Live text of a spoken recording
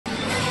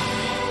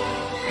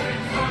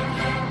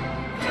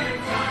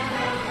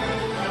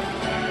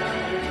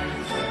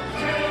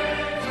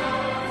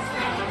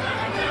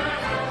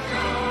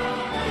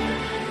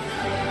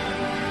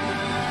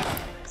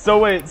So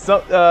wait,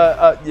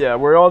 yeah,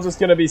 we're all just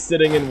gonna be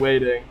sitting and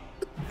waiting.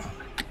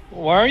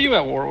 Why are you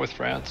at war with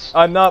France?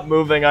 I'm not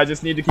moving, I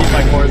just need to keep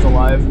my cores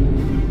alive.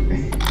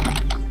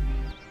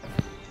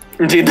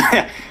 Dude,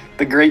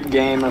 the great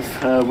game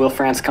of will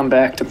France come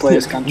back to play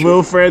his country?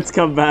 Will France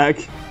come back?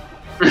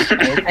 It's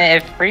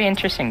a pretty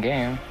interesting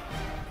game.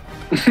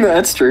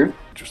 That's true.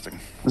 Interesting.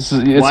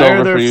 Why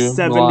are there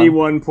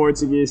 71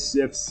 Portuguese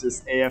ships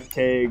just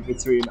AFK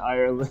between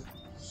Ireland?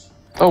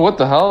 Oh, what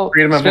the hell?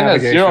 Freedom of Spain has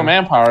navigation. 0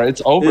 manpower.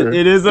 It's over.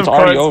 It is, of it's course,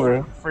 already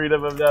over.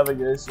 freedom of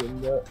navigation.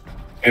 But...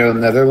 You know,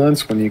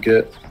 Netherlands, when you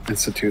get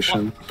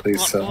institution,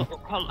 please sell.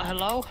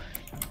 Hello?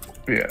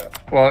 Yeah.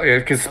 Well,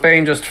 because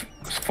Spain just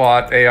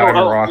fought AI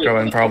Morocco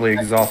and probably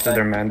exhausted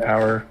their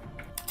manpower.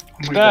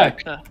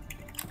 Back.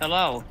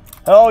 Hello?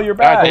 Oh, you're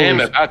back. God damn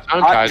it, bad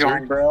time, Hot Kaiser.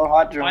 join, bro.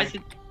 Hot Why join. is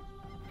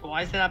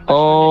it that much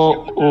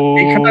of an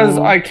issue? Because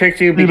I kicked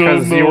you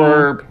because you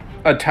were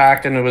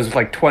attacked and it was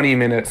like 20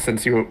 minutes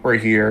since you were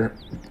here.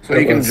 So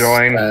you can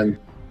join.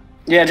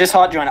 Yeah, just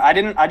hot join.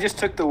 I just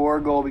took the war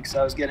goal because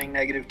I was getting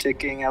negative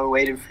ticking. I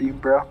waited for you,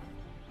 bro.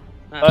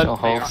 So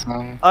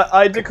wholesome.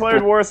 I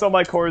declared war so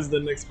my cores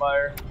didn't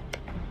expire.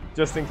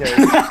 Just in case.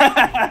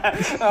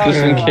 Just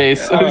in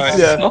case. Alright.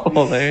 Yeah. So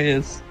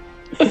hilarious.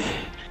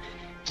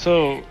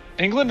 So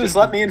England Just is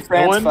let me and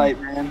France villain, fight,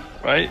 man.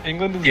 right?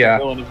 England is Yeah.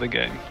 the villain of the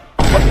game.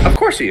 Of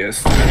course he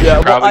is. Yeah,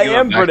 well, Probably I going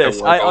am back to British.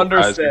 war I goal,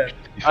 understand. Kaiser,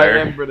 to be I fair.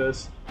 am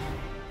British.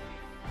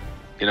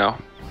 You know?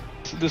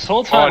 So this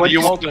whole time, do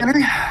you want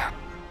Henry?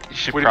 You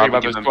should What do you think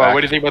about probably give this, them Kawhi? back.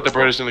 What do you think about the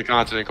British in the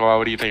continent, Kawhi?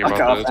 What do you think Fuck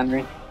about off, this?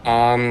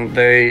 Henry.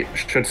 They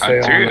should stay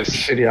on serious.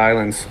 shitty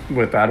islands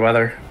with bad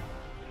weather.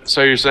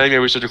 So you're saying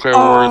that we should declare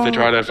war if they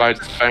try to fight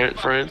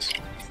France?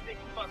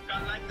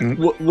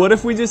 What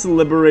if we just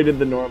liberated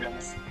the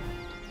Normans?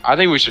 I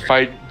think we should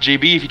fight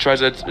GB if he tries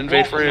to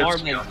invade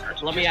France.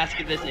 Normans. Let me ask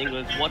you this,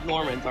 England. What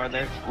Normans are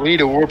there? We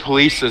need a war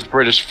police this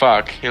British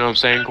fuck. You know what I'm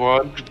saying,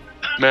 Quad?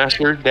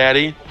 Master,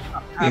 Daddy,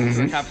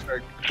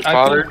 Habsburg. I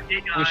Father,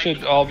 think we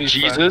should all be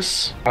friends.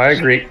 Jesus. I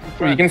agree.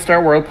 We can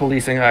start world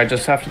policing. I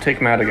just have to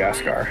take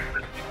Madagascar.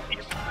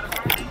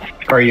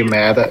 Are you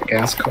mad at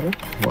Gascar?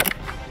 What?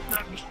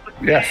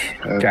 Yes,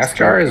 That's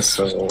Gascar is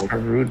so- a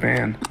rude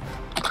man.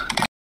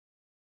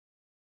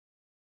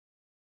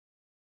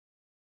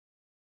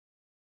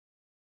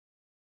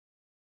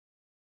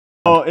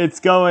 Oh, it's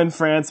going,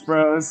 France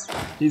bros.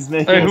 He's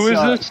making Hey, a who is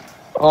shot. this?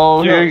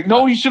 Oh,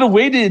 no, you should have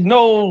waited.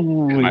 No.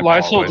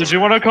 Lysol, did you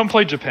want to come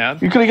play Japan?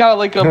 You could have got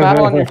like a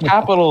battle on your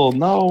capital.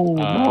 No,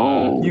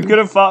 no. You could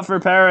have fought for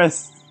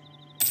Paris.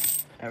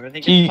 Everything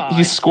is He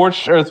fine.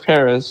 scorched Earth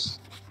Paris.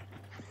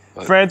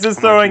 France is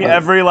throwing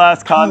every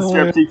last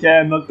conscript he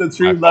can. Let the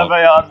true leve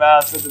en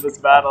masse into this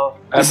battle.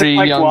 Every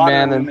like young water,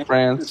 man in man.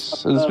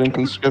 France has been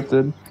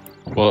conscripted.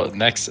 Well,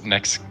 next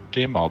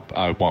game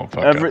I won't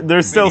fuck up.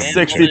 There's still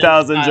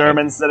 60,000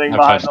 Germans sitting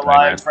behind the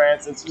line in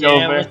France. It's Yeah,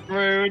 it was Jover.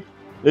 rude.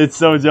 It's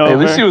so Hey, at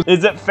least he Jover. was-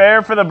 Is it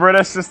fair for the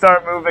British to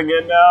start moving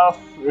in now?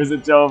 Or is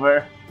it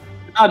Jover?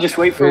 I'll just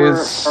wait for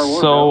It's our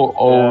war. so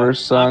over,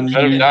 son.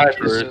 Let him You die just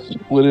first.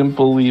 wouldn't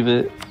believe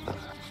it.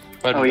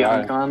 Let Oh him yeah,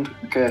 die. I'm gone.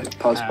 Okay,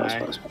 pause.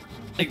 Alright.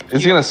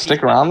 Is he gonna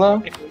stick around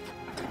though?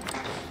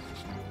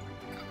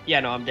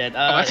 Yeah, no, I'm dead.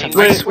 that's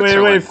England- Wait,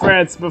 Switzerland.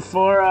 France.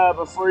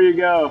 Before you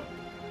go,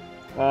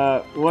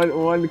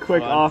 one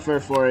quick Hold on. offer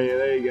for you.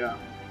 There you go.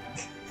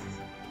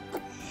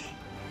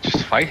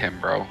 Just fight him,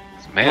 bro.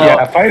 Man,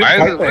 Yeah, fight why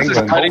fight is this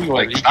England. fighting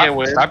like, You stop, can't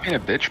win. stop being a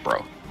bitch,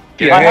 bro.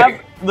 Yeah,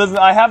 Listen,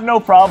 I have no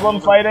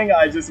problem fighting.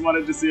 I just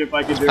wanted to see if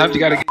I could do Sometimes it. you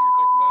gotta get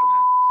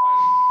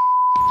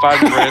Fight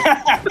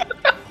France.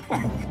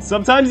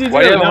 Sometimes you do.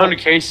 Why do you have a no.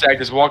 100k stack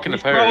just walking to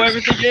Throw Paris?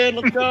 everything in,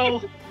 let's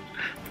go!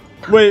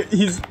 Wait,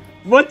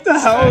 what the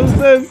hell is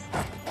this?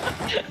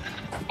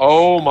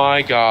 Oh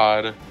my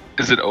god.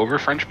 Is it over,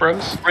 French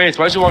bros? France,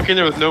 why'd you walk in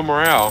there with no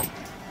morale?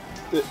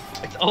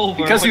 It's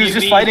over. Because What he do was you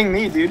just mean? fighting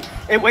me, dude.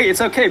 Hey, wait, it's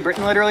okay.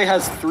 Britain literally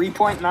has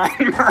 3.9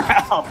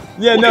 morale.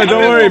 Yeah, no,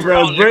 don't worry,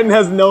 bros. Britain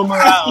has no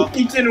morale.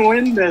 He can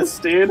win this,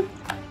 dude.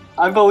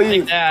 I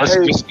believe. that. Let's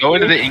Hey, just go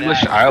into the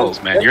English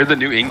Isles, man. You're the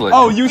new England.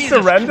 Oh, you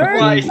surrender?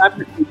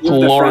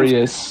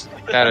 Glorious,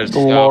 That is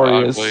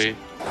Glorious. so ugly.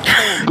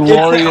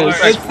 glorious,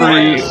 It's-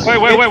 free.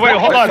 Wait,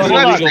 hold on, Is hold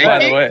that on. snaky? By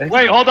the way.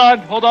 Wait, hold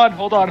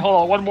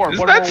on. One more. Is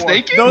one that more.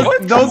 snaky?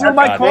 Those are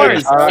my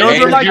cores.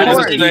 Those are my Andrew is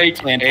a cores.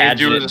 snake.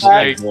 Andrew is a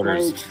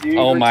snake.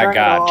 Oh my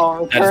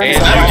god. Andrew is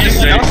a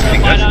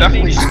snake. That's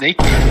definitely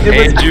snaky.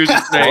 Andrew's a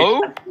snake.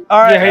 Hello? All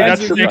right, Yeah, hey,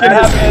 Andrew, that's- you can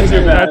have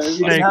Andrew back. that's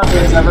You can snake. have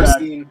Andrew Never back.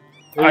 seen.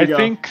 There I you go.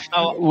 think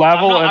Oh,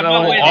 Lavel I'm and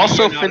not waiting.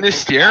 Also, You're not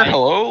Finisterre,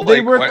 hello? They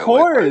Like, were what-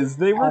 cores.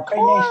 They were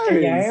cores.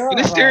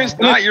 Finisterre is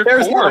not your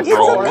There's core, no- It's a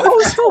bro.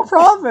 coastal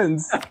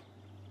province.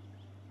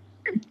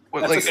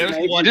 What, That's like, a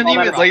snake. you didn't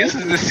even, like, this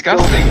is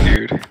disgusting,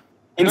 dude.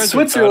 In guys are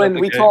Switzerland, bad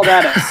at we the call game.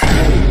 that a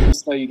snake,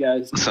 just so you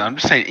guys. Listen, I'm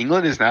just saying,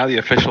 England is now the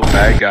official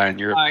bad guy in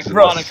Europe. Alright,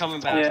 Bro. Corona coming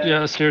back. Yeah.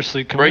 yeah,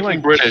 seriously. Can we Breaking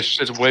like British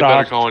is a way stop?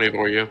 better colony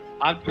for you.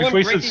 I'm We've doing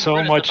wasted Breaking so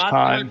British, much I'm not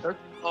time. doing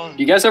Breaking-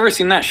 You guys ever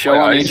seen that show Why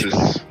on ISIS?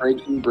 HBO,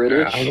 Breaking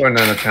British? I'm going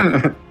to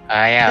attempt. Oh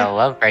yeah, I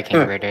love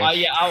Breaking British.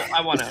 Yeah,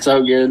 I want to.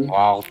 So good.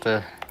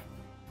 Walter.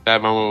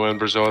 That moment when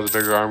Brazil has a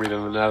bigger army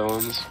than the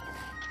Netherlands.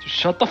 Dude,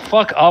 shut the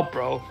fuck up,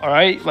 bro. All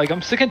right, like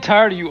I'm sick and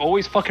tired of you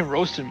always fucking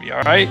roasting me.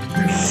 All right,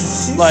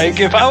 like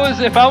if I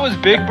was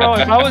big, bro,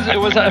 if I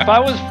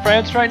was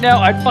France right now,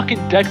 I'd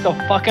fucking deck the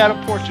fuck out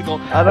of Portugal,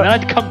 and then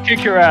I'd come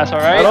kick your ass. All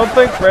right. I don't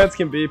think France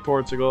can beat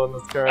Portugal in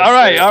this current. All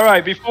right, state. all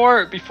right.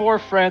 Before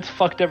France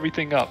fucked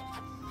everything up.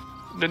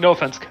 No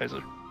offense,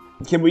 Kaiser.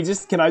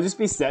 Can I just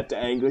be set to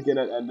Anglican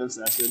at end of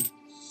session?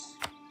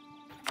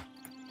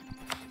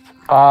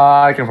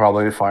 I can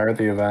probably fire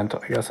the event.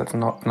 I guess it's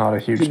not a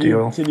huge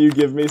deal. Can you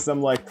give me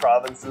some like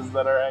provinces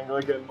that are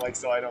Anglican, like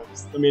so I don't?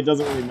 I mean, it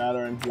doesn't really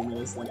matter in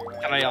Humanist anyway.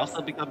 Can I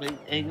also become an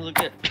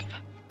Anglican?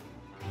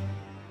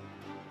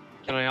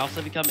 Can I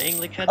also become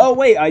Anglican? Oh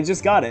wait, I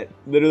just got it.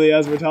 Literally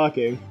as we're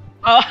talking.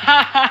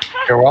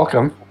 You're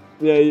welcome.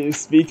 Yeah, you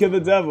speak of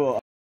the devil.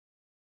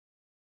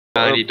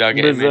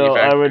 Brazil,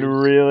 I would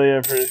really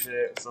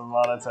appreciate some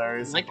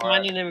monetary support. Like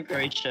money in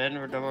immigration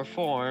or the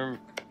reform.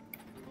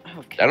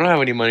 I don't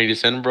have any money to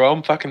send, bro.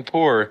 I'm fucking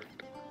poor.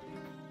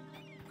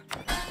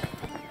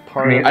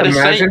 I mean,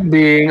 imagine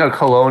being a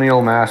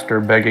colonial master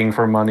begging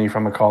for money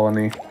from a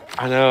colony.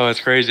 I know, it's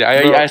crazy.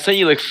 I sent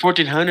you like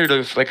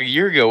 1,400 like a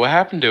year ago. What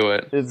happened to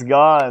it? It's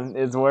gone.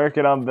 It's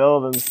working on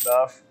building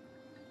stuff.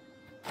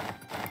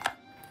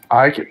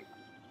 I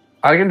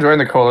can join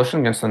the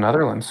coalition against the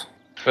Netherlands.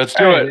 Let's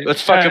do it.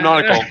 Let's fuck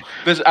Canonical.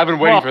 I've been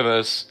waiting for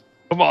this.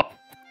 Come on.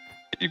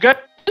 You guys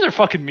are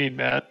fucking mean,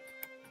 man.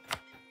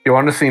 You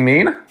want to see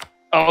mean?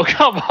 Oh,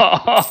 come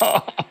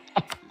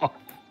on.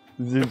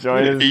 Did you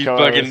join his He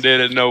coalition? fucking did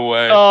it. No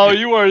way. Oh,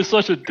 you are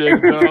such a dick,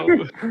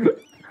 bro.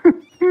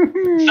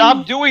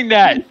 Stop doing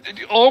that.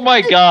 Oh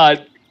my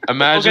god.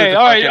 Imagine Okay, the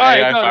all right, fucking all right,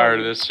 AI no, fired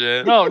no. this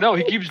shit. No,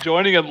 he keeps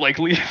joining and like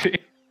leaving.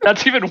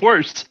 That's even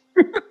worse.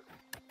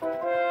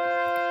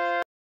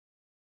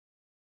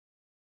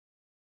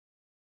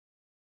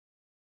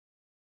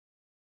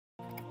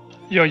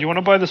 Yo, you want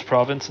to buy this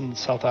province in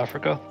South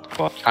Africa?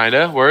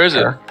 Kinda. Where is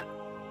it?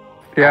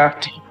 Yeah.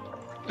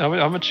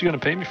 How much are you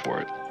gonna pay me for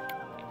it?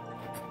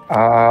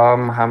 How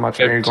much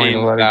are you going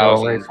to let it go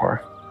away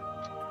for?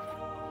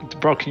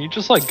 Bro, can you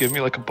just like give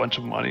me like a bunch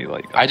of money?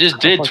 Like I just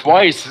did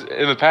twice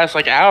in the past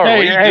like hour.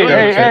 Hey, what are you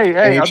doing?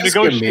 hey, you I'm just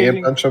give me a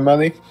negotiating. bunch of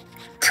money?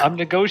 I'm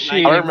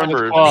negotiating. I don't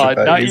remember. with Quad, Is it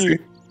that not easy?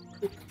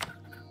 you.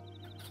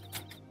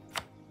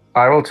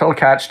 I will tell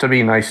Catch to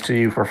be nice to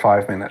you for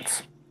 5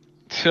 minutes.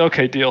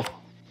 Okay, deal.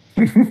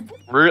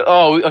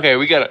 Oh, okay.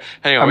 We gotta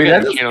hang on. I mean, we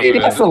gotta that's, channel he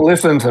this. has to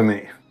listen to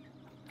me.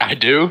 I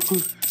do.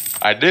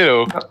 I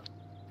do.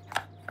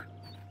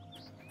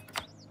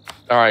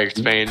 All right,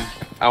 Spain.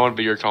 I want to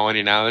be your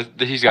colony now.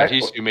 He's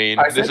too mean.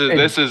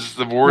 This is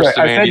the worst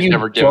I demand said he's you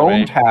ever given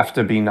me. don't have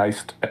to be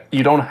nice.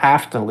 You don't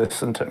have to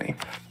listen to me.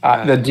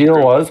 The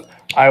deal was,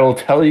 I will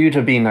tell you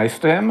to be nice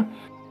to him,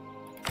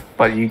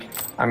 but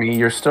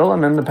you're still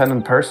an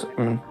independent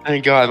person.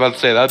 Thank God. I was about to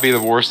say that'd be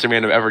the worst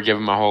demand I've ever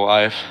given my whole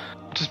life.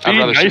 Just I'd be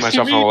rather shoot nice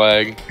myself to in the me.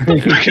 leg.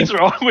 What is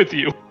wrong with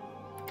you?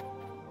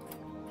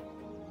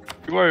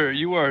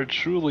 You are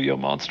truly a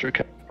monster.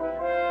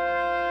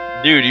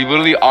 Dude, you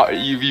literally,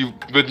 you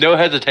with no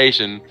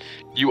hesitation,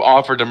 you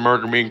offered to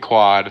murder me in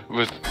quad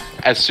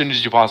as soon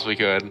as you possibly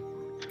could.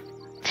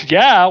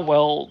 Yeah,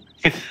 well,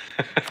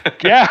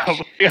 yeah.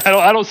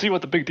 I don't see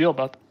what the big deal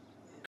about.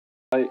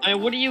 I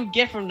mean, what do you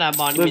get from that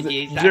monument?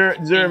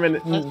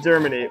 Listen,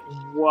 Germany,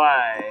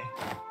 why?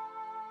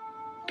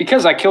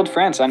 Because I killed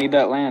France, I need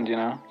that land, you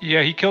know?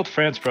 Yeah, he killed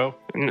France, bro.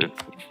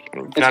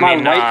 It's my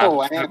rightful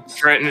land.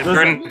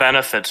 Britain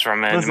benefits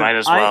from it. Might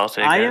as well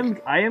take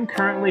it. I am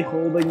currently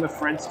holding the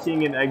French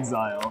king in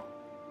exile.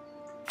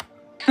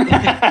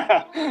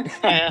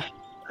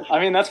 I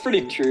mean, that's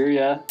pretty true,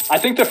 yeah. I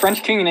think the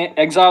French king in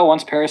exile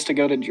wants Paris to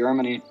go to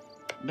Germany.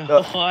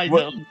 No, I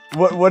don't.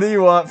 What do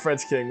you want,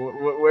 French king?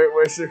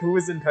 Who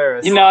is in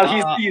Paris? You know,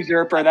 he's the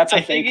usurper. That's a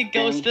I think fake it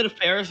goes thing. to the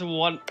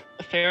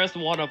fairest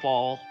one of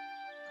all.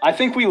 I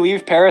think we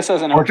leave Paris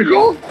as an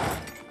Portugal?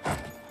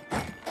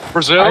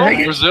 Brazil? I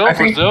think-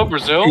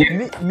 Brazil?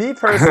 Me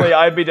personally,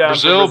 I'd be down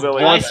Brazil for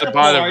Brazilian. wants to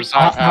buy the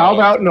Versailles How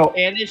about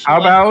Spanish How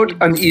about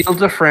wants- an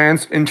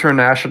Ile-de-France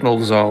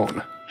international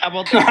zone? How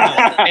about the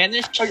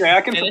Spanish? Okay,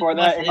 I can support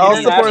that. I'll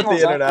support the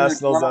International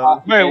international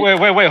zone.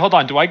 zone. Wait, hold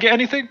on. Do I get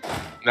anything?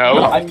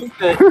 No. I think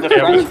the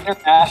French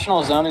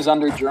international zone is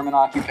under German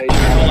occupation.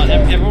 Hold on,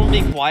 everyone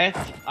be quiet.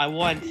 I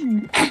want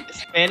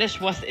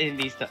Spanish West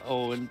Indies to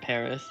own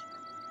Paris.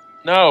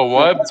 No,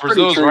 what? That's pretty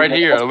Brazil's true, right man.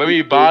 here. That's Let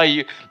pretty me buy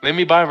you. Let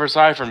me buy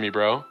Versailles from you,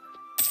 bro.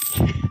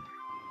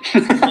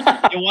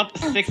 You want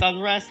the 6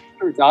 unrest?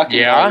 What are we talking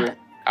Yeah. about here?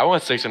 I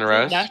want 6 in a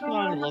rest. National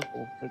and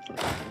local.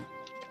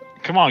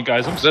 Come on,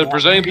 guys. The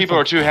Brazilian people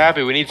are too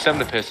happy. We need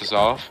something to piss us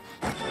off.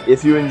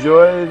 If you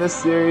enjoy this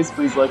series,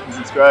 please like and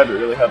subscribe. It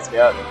really helps me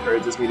out and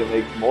encourages me to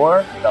make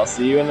more. And I'll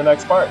see you in the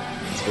next part.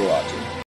 Thanks for watching.